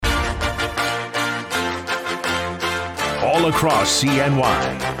all across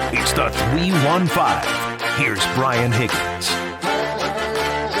CNY. It's the 315. Here's Brian Higgins.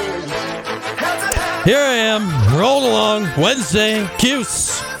 Here I am, rolling along, Wednesday,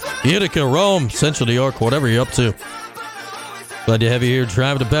 Cuse, Utica, Rome, Central New York, whatever you're up to. Glad to have you here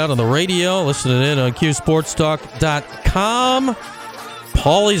driving about on the radio, listening in on QSportsTalk.com.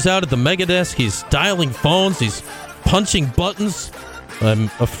 Paulie's out at the mega desk. He's dialing phones. He's punching buttons.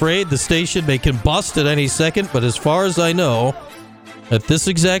 I'm afraid the station may combust at any second, but as far as I know, at this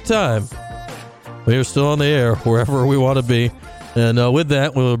exact time, we are still on the air wherever we want to be. And with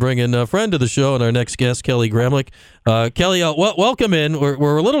that, we'll bring in a friend of the show and our next guest, Kelly Gramlich. Kelly, welcome in.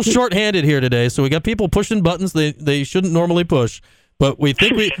 We're a little short-handed here today, so we got people pushing buttons they shouldn't normally push. But we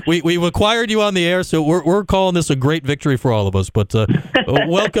think we've acquired you on the air, so we're calling this a great victory for all of us. But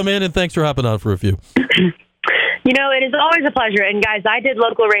welcome in, and thanks for hopping on for a few. You know, it is always a pleasure. And, guys, I did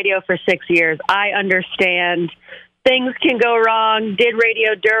local radio for 6 years. I understand things can go wrong. Did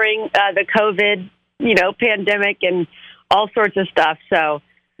radio during the COVID, pandemic and all sorts of stuff. So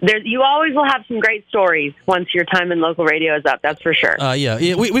you always will have some great stories once your time in local radio is up. That's for sure. Yeah.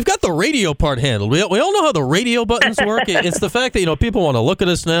 We've got the radio part handled. We all know how the radio buttons work. It's the fact that people want to look at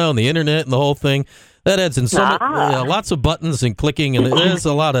us now on the internet and the whole thing. That adds in lots of buttons and clicking, and there's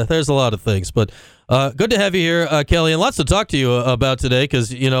a lot of things. But good to have you here, Kelly, and lots to talk to you about today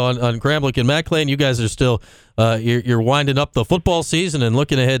because on Gramlich and McLean, you guys are still you're winding up the football season and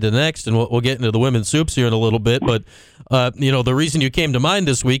looking ahead to next, and we'll get into the women's soups here in a little bit. But the reason you came to mind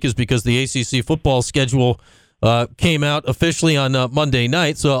this week is because the ACC football schedule came out officially on Monday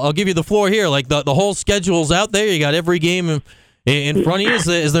night. So I'll give you the floor here. Like the whole schedule's out there. You got every game in front of you.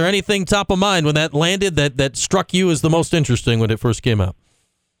 Is there anything top of mind when that landed that struck you as the most interesting when it first came out?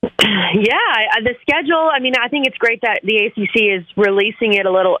 Yeah, the schedule, I think it's great that the ACC is releasing it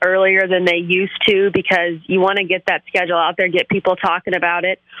a little earlier than they used to because you want to get that schedule out there, get people talking about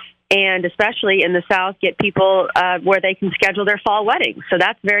it, and especially in the South, get people where they can schedule their fall weddings. So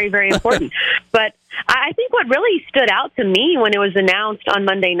that's very, very important. But I think what really stood out to me when it was announced on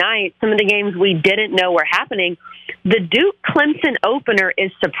Monday night, some of the games we didn't know were happening, the Duke-Clemson opener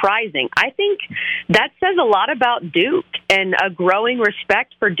is surprising. I think that says a lot about Duke and a growing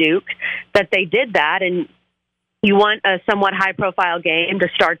respect for Duke that they did that. And you want a somewhat high-profile game to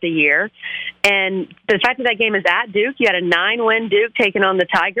start the year. And the fact that game is at Duke, you had a 9-win Duke taking on the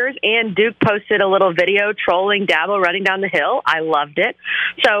Tigers, and Duke posted a little video trolling Dabo running down the hill. I loved it.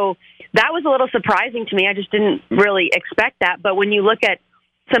 So that was a little surprising to me. I just didn't really expect that. But when you look at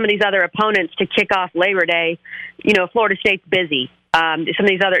some of these other opponents to kick off Labor Day, Florida State's busy. Some of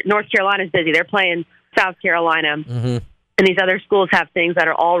these other, North Carolina's busy. They're playing South Carolina. Mm-hmm. And these other schools have things that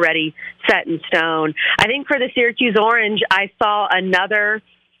are already set in stone. I think for the Syracuse Orange, I saw another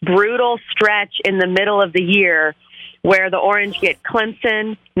brutal stretch in the middle of the year where the Orange get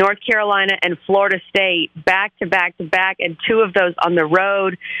Clemson, North Carolina, and Florida State back to back to back, and two of those on the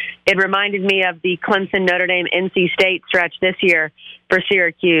road. It reminded me of the Clemson, Notre Dame, NC State stretch this year for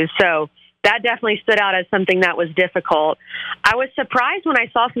Syracuse. So that definitely stood out as something that was difficult. I was surprised when I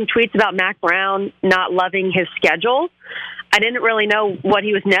saw some tweets about Mack Brown not loving his schedule. I didn't really know what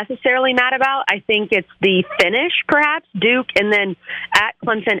he was necessarily mad about. I think it's the finish, perhaps, Duke, and then at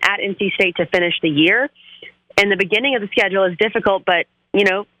Clemson, at NC State to finish the year. And the beginning of the schedule is difficult, but, he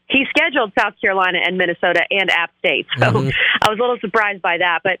scheduled South Carolina and Minnesota and App State. So I was a little surprised by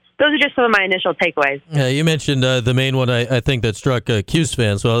that. But those are just some of my initial takeaways. Yeah, you mentioned the main one I think that struck Cuse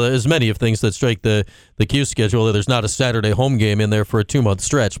fans. Well, there's many of things that strike the Cuse schedule. There's not a Saturday home game in there for a 2-month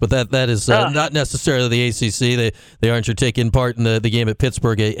stretch. But that is not necessarily the ACC. They aren't taking part in the game at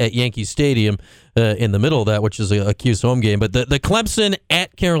Pittsburgh at Yankee Stadium in the middle of that, which is a Cuse home game. But the Clemson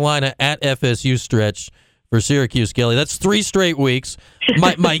at Carolina at FSU stretch for Syracuse, Kelly, that's 3 straight weeks.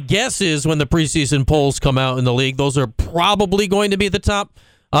 My guess is when the preseason polls come out in the league, those are probably going to be the top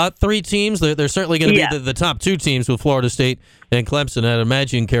 3 teams. They're certainly going to be the top 2 teams with Florida State and Clemson. I'd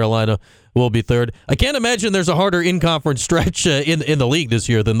imagine Carolina will be third. I can't imagine there's a harder in-conference stretch in the league this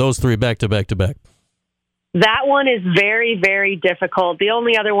year than those 3 back-to-back-to-back. That one is very, very difficult. The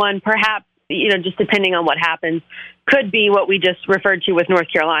only other one, perhaps, just depending on what happens, could be what we just referred to with North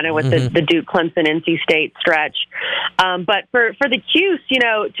Carolina with the Duke, Clemson, NC State stretch. But for the Cuse,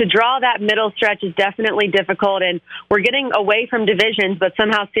 to draw that middle stretch is definitely difficult. And we're getting away from divisions, but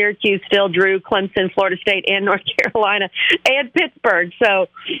somehow Syracuse still drew Clemson, Florida State, and North Carolina, and Pittsburgh. So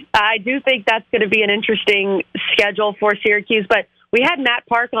I do think that's going to be an interesting schedule for Syracuse. But we had Matt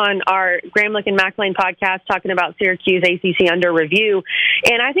Park on our Gramlich and McLean podcast talking about Syracuse ACC under review.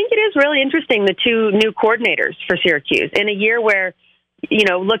 And I think it is really interesting, the 2 new coordinators for Syracuse in a year where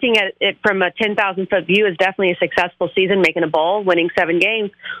looking at it from a 10,000-foot view is definitely a successful season, making a bowl, winning 7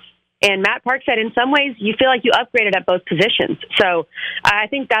 games. And Matt Park said, in some ways, you feel like you upgraded at both positions. So I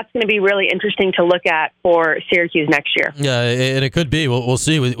think that's going to be really interesting to look at for Syracuse next year. Yeah, and it could be. We'll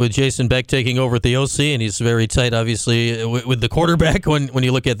see with Jason Beck taking over at the OC, and he's very tight, obviously, with the quarterback when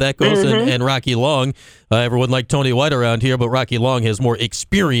you look at that goes, and Rocky Long. Everyone liked Tony White around here, but Rocky Long has more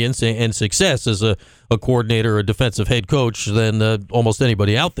experience and success as a coordinator, a defensive head coach than almost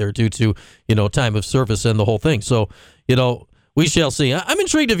anybody out there due to, time of service and the whole thing. So, we shall see. I'm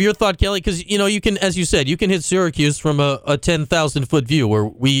intrigued of your thought, Kelly, because, you can, as you said, you can hit Syracuse from a 10,000-foot view where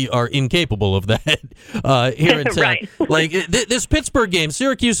we are incapable of that here in town. Right. Like this Pittsburgh game,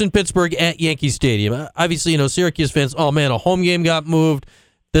 Syracuse and Pittsburgh at Yankee Stadium. Obviously, Syracuse fans, oh, man, a home game got moved,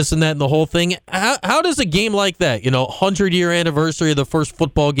 this and that and the whole thing. How does a game like that, 100-year anniversary of the first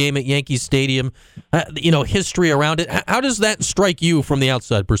football game at Yankee Stadium, history around it, how does that strike you from the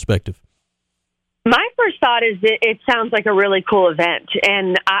outside perspective? My first thought is that it sounds like a really cool event,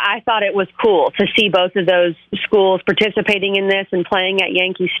 and I thought it was cool to see both of those schools participating in this and playing at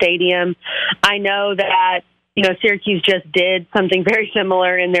Yankee Stadium. I know that, Syracuse just did something very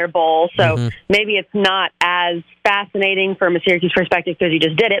similar in their bowl, so maybe it's not as fascinating from a Syracuse perspective because you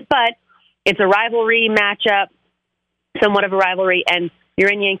just did it, but it's a rivalry matchup, somewhat of a rivalry, and you're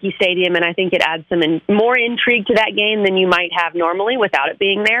in Yankee Stadium, and I think it adds some more intrigue to that game than you might have normally without it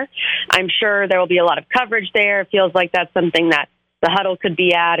being there. I'm sure there will be a lot of coverage there. It feels like that's something that the huddle could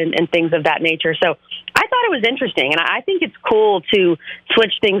be at and things of that nature. So I thought it was interesting, and I think it's cool to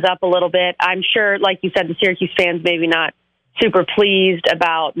switch things up a little bit. I'm sure, like you said, the Syracuse fans maybe not super pleased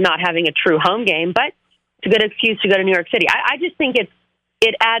about not having a true home game, but it's a good excuse to go to New York City. I just think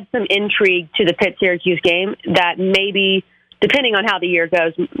it adds some intrigue to the Pitt-Syracuse game that maybe, depending on how the year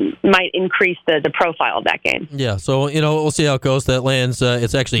goes, might increase the profile of that game. Yeah, so, we'll see how it goes. That lands,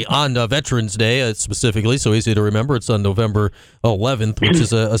 it's actually on Veterans Day specifically, so easy to remember. It's on November 11th, which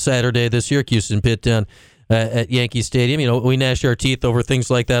is a Saturday this year. Syracuse and Pitt down at Yankee Stadium. We gnash our teeth over things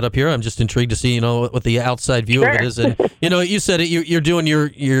like that up here. I'm just intrigued to see, what the outside view of it is. And, you said it, you're doing your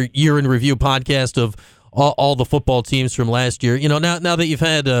year in review podcast of all the football teams from last year. Now that you've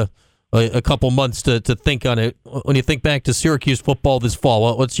had a couple months to think on it, when you think back to Syracuse football this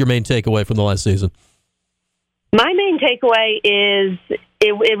fall, what's your main takeaway from the last season? My main takeaway is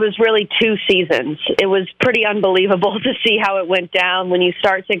it was really 2 seasons. It was pretty unbelievable to see how it went down when you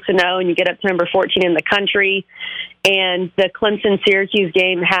start 6-0 and you get up to number 14 in the country. And the Clemson-Syracuse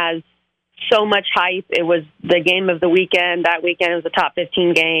game has so much hype. It was the game of the weekend. That weekend it was a top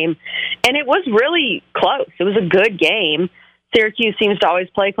 15 game. And it was really close. It was a good game. Syracuse seems to always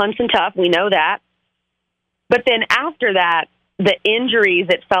play Clemson tough. We know that. But then after that, the injuries,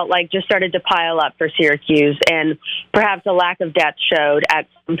 it felt like, just started to pile up for Syracuse, and perhaps a lack of depth showed at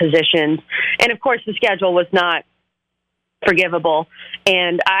some positions. And, of course, the schedule was not forgivable.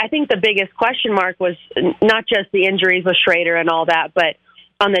 And I think the biggest question mark was not just the injuries with Schrader and all that, but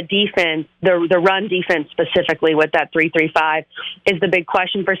on the defense, the run defense specifically with that 3-3-5 is the big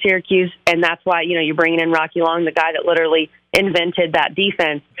question for Syracuse, and that's why, you're bringing in Rocky Long, the guy that literally invented that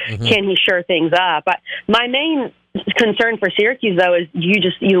defense. Can he shore things up? But my main concern for Syracuse, though, is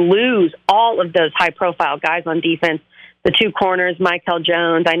you lose all of those high-profile guys on defense. The 2 corners, Michael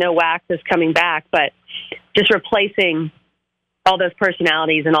Jones. I know Wax is coming back, but just replacing all those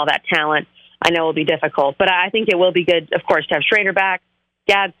personalities and all that talent, I know will be difficult. But I think it will be good, of course, to have Schrader back,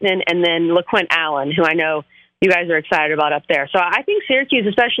 Gadsden, and then LaQuint Allen, who I know you guys are excited about up there. So I think Syracuse,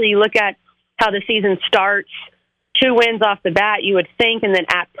 especially, you look at how the season starts, 2 wins off the bat, you would think, and then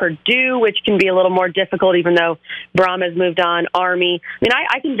at Purdue, which can be a little more difficult, even though Braum has moved on, Army.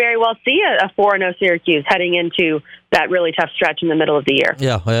 I can very well see a 4-0 Syracuse heading into that really tough stretch in the middle of the year.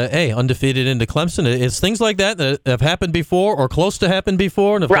 Yeah, hey, undefeated into Clemson. It's things like that have happened before or close to happen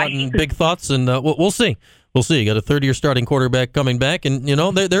before, and have gotten big thoughts, and we'll see. We'll see. You got a third-year starting quarterback coming back, and,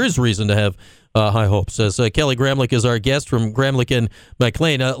 there is reason to have high hopes. As Kelly Gramlich is our guest from Gramlich and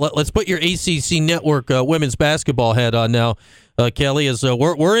McLean. Let's put your ACC Network women's basketball hat on now, Kelly, as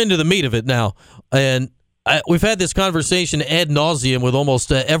we're into the meat of it now. And we've had this conversation ad nauseum with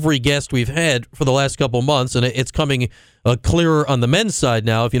almost every guest we've had for the last couple months, and it's coming clearer on the men's side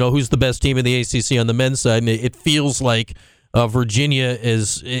now. If you know who's the best team in the ACC on the men's side, and it feels like Virginia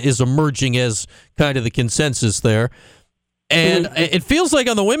is emerging as kind of the consensus there. And it feels like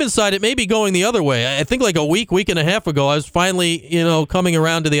on the women's side, it may be going the other way. I think like a week and a half ago, I was finally, coming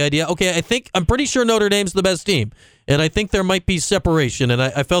around to the idea, okay, I'm pretty sure Notre Dame's the best team. And I think there might be separation. And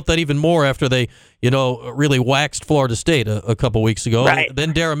I felt that even more after they, really waxed Florida State a couple weeks ago. Right.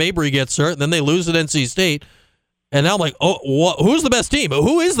 Then Dara Mabry gets hurt, and then they lose at NC State. And now I'm like, who's the best team?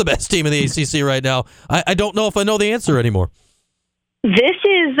 Who is the best team in the ACC right now? I don't know if I know the answer anymore. This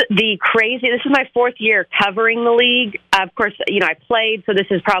is my fourth year covering the league. Of course, I played, so this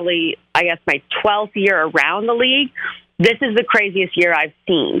is probably, I guess, my 12th year around the league. This is the craziest year I've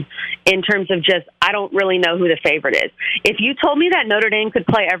seen in terms of just, I don't really know who the favorite is. If you told me that Notre Dame could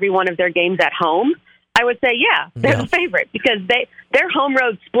play every one of their games at home, I would say, they're the favorite, because their home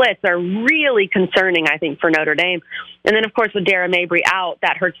road splits are really concerning, I think, for Notre Dame. And then, of course, with Dara Mabry out,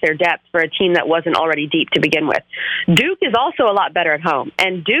 that hurts their depth for a team that wasn't already deep to begin with. Duke is also a lot better at home,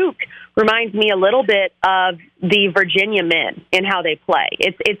 and Duke reminds me a little bit of the Virginia men in how they play.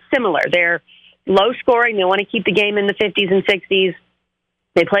 It's similar. They're low scoring. They want to keep the game in the 50s and 60s.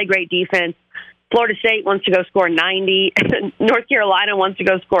 They play great defense. Florida State wants to go score 90. North Carolina wants to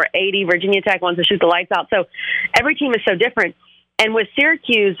go score 80. Virginia Tech wants to shoot the lights out. So every team is so different. And with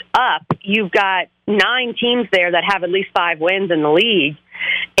Syracuse up, you've got 9 teams there that have at least 5 wins in the league.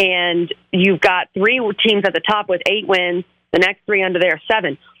 And you've got 3 teams at the top with 8 wins, the next 3 under there,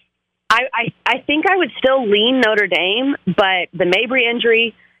 7. I think I would still lean Notre Dame, but the Mabry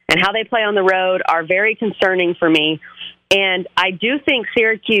injury and how they play on the road are very concerning for me. And I do think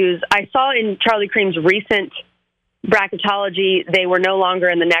Syracuse, I saw in Charlie Cream's recent bracketology, they were no longer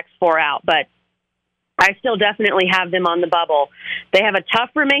in the next 4 out, but I still definitely have them on the bubble. They have a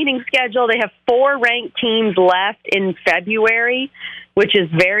tough remaining schedule. They have 4 ranked teams left in February, which is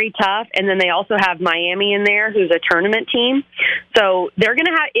very tough. And then they also have Miami in there, who's a tournament team. So they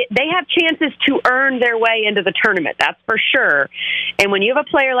have chances to earn their way into the tournament. That's for sure. And when you have a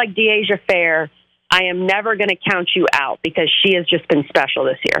player like Deasia Fair, I am never going to count you out, because she has just been special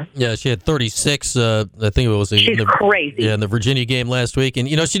this year. Yeah, she had 36. I think it was she's crazy. Yeah, in the Virginia game last week. And,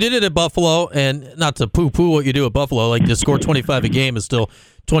 she did it at Buffalo, and not to poo-poo what you do at Buffalo, like to score 25 a game is still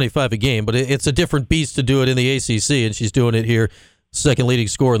 25 a game, but it's a different beast to do it in the ACC, and she's doing it here, second leading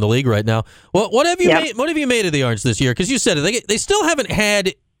scorer in the league right now. Well, what have you made of the Orange this year? Because you said it, they still haven't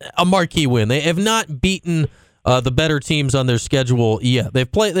had a marquee win. They have not beaten the better teams on their schedule. Yeah,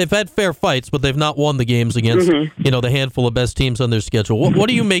 they've had fair fights, but they've not won the games against the handful of best teams on their schedule. What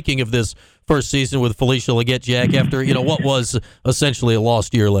are you making of this first season with Felicia Legette-Jack after what was essentially a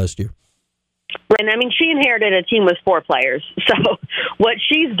lost year last year? And I mean, she inherited a team with 4 players. So what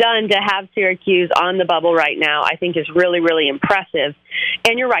she's done to have Syracuse on the bubble right now, I think, is really, really impressive.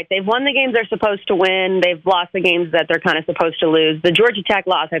 And you're right. They've won the games they're supposed to win. They've lost the games that they're kind of supposed to lose. The Georgia Tech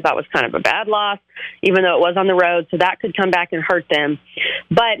loss, I thought, was kind of a bad loss, even though it was on the road. So that could come back and hurt them.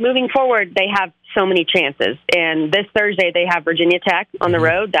 But moving forward, they have so many chances. And this Thursday, they have Virginia Tech on the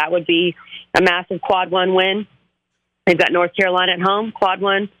road. That would be a massive quad 1 win. They've got North Carolina at home, quad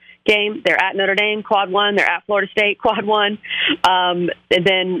 1 game. They're at Notre Dame, quad 1. They're at Florida State, quad 1. And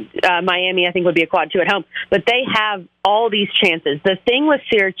then Miami, I think, would be a quad 2 at home. But they have all these chances. The thing with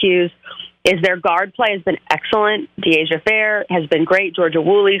Syracuse is their guard play has been excellent. Deasia Fair has been great. Georgia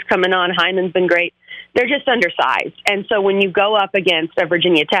Woolley's coming on. Hyman's been great. They're just undersized. And so when you go up against a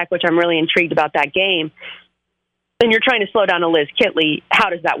Virginia Tech, which I'm really intrigued about that game, and you're trying to slow down a Liz Kitley, how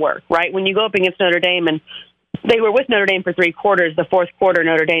does that work, right? When you go up against Notre Dame, and they were with Notre Dame for 3 quarters. The 4th quarter,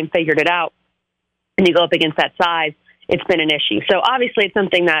 Notre Dame figured it out. And you go up against that size, it's been an issue. So obviously it's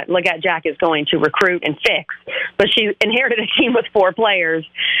something that Legette-Jack is going to recruit and fix. But she inherited a team with 4 players,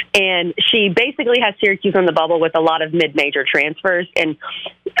 and she basically has Syracuse on the bubble with a lot of mid-major transfers. And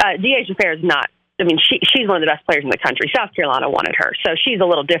Deasia Fair is not, I mean, she's one of the best players in the country. South Carolina wanted her, so she's a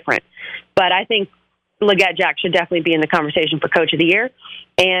little different. But I think Legette-Jack should definitely be in the conversation for Coach of the Year.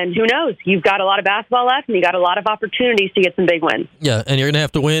 And who knows? You've got a lot of basketball left, and you got a lot of opportunities to get some big wins. Yeah, and you're going to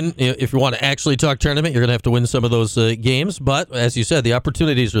have to win. If you want to actually talk tournament, you're going to have to win some of those games. But as you said, the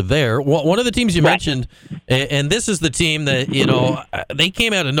opportunities are there. One of the teams you mentioned, and this is the team that, they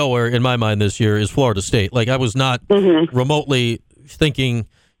came out of nowhere in my mind this year, is Florida State. Like, I was not remotely thinking,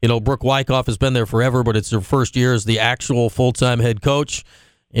 Brooke Wyckoff has been there forever, but it's her first year as the actual full-time head coach.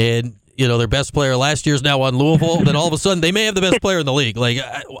 And their best player last year's now on Louisville. Then all of a sudden, they may have the best player in the league. Like,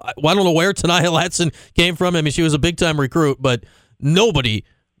 I don't know where Tanaya Latson came from. I mean, she was a big-time recruit, but nobody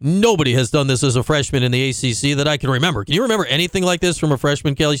has done this as a freshman in the ACC that I can remember. Can you remember anything like this from a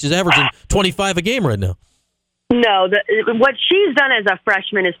freshman, Kelly? She's averaging 25 a game right now. No, what she's done as a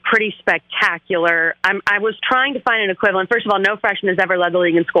freshman is pretty spectacular. I was trying to find an equivalent. First of all, no freshman has ever led the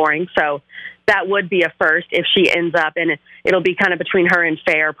league in scoring, so that would be a first if she ends up, and it'll be kind of between her and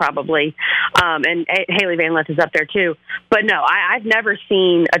Fair probably, and Haley Van Lith is up there too. But no, I've never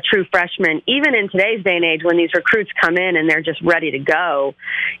seen a true freshman, even in today's day and age when these recruits come in and they're just ready to go.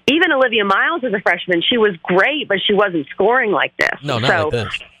 Even Olivia Miles as a freshman, she was great, but she wasn't scoring like this. No, not like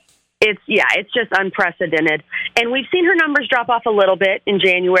this. It's just unprecedented. And we've seen her numbers drop off a little bit in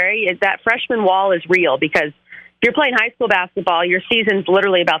January. That freshman wall is real because if you're playing high school basketball, your season's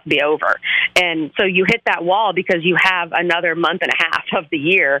literally about to be over. And so you hit that wall because you have another month and a half of the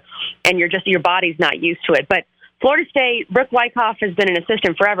year, and your body's not used to it. But Florida State, Brooke Wyckoff has been an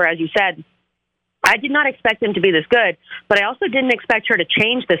assistant forever, as you said. I did not expect him to be this good, but I also didn't expect her to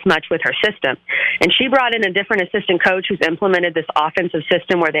change this much with her system. And she brought in a different assistant coach who's implemented this offensive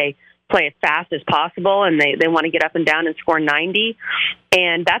system where they play as fast as possible, and they want to get up and down and score 90.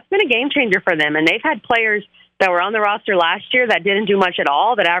 And that's been a game changer for them. And they've had players that were on the roster last year that didn't do much at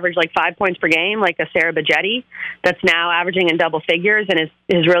all, that averaged like 5 points per game, like a Sarah Bajetti, that's now averaging in double figures and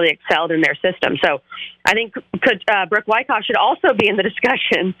has really excelled in their system. So I think Brooke Wyckoff should also be in the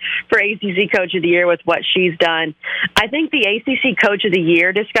discussion for ACC Coach of the Year with what she's done. I think the ACC Coach of the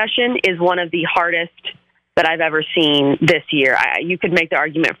Year discussion is one of the hardest that I've ever seen this year. You could make the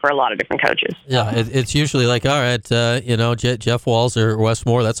argument for a lot of different coaches. Yeah, it's usually like, all right, Jeff Walz or Wes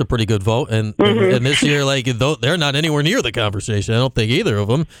Moore, that's a pretty good vote. And this year, like, they're not anywhere near the conversation. I don't think either of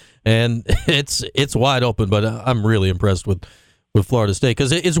them. And it's wide open, but I'm really impressed with Florida State.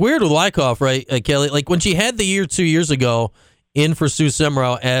 Because it's weird with Wyckoff, right, Kelly? Like, when she had the year 2 years ago in for Sue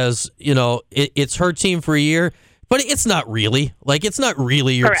Semrau as, it's her team for a year, but it's not really. Like, it's not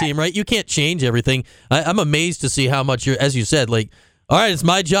really your Correct. team, right? You can't change everything. I'm amazed to see how much as you said, like, all right, it's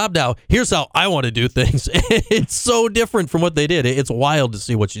my job now. Here's how I want to do things. It's so different from what they did. It's wild to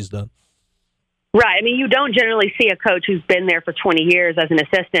see what she's done. Right. I mean, you don't generally see a coach who's been there for 20 years as an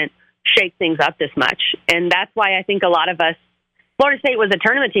assistant shake things up this much. And that's why I think a lot of us, Florida State was a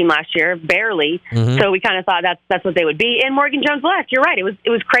tournament team last year, barely. So we kind of thought that's what they would be. And Morgan Jones left. You're right. It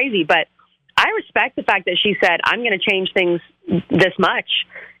was crazy, but I respect the fact that she said, I'm going to change things this much,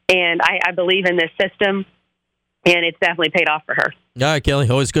 and I believe in this system, and it's definitely paid off for her. All right, Kelly,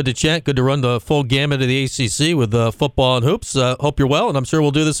 always good to chat. Good to run the full gamut of the ACC with football and hoops. Hope you're well, and I'm sure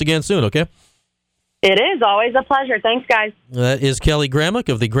we'll do this again soon, okay? It is always a pleasure. Thanks, guys. That is Kelly Gramlich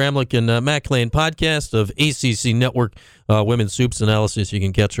of the Gramlich and Mac Lane podcast of ACC Network Women's Hoops Analysis. You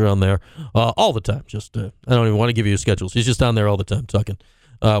can catch her on there all the time. Just I don't even want to give you a schedule. She's just on there all the time talking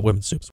women's hoops.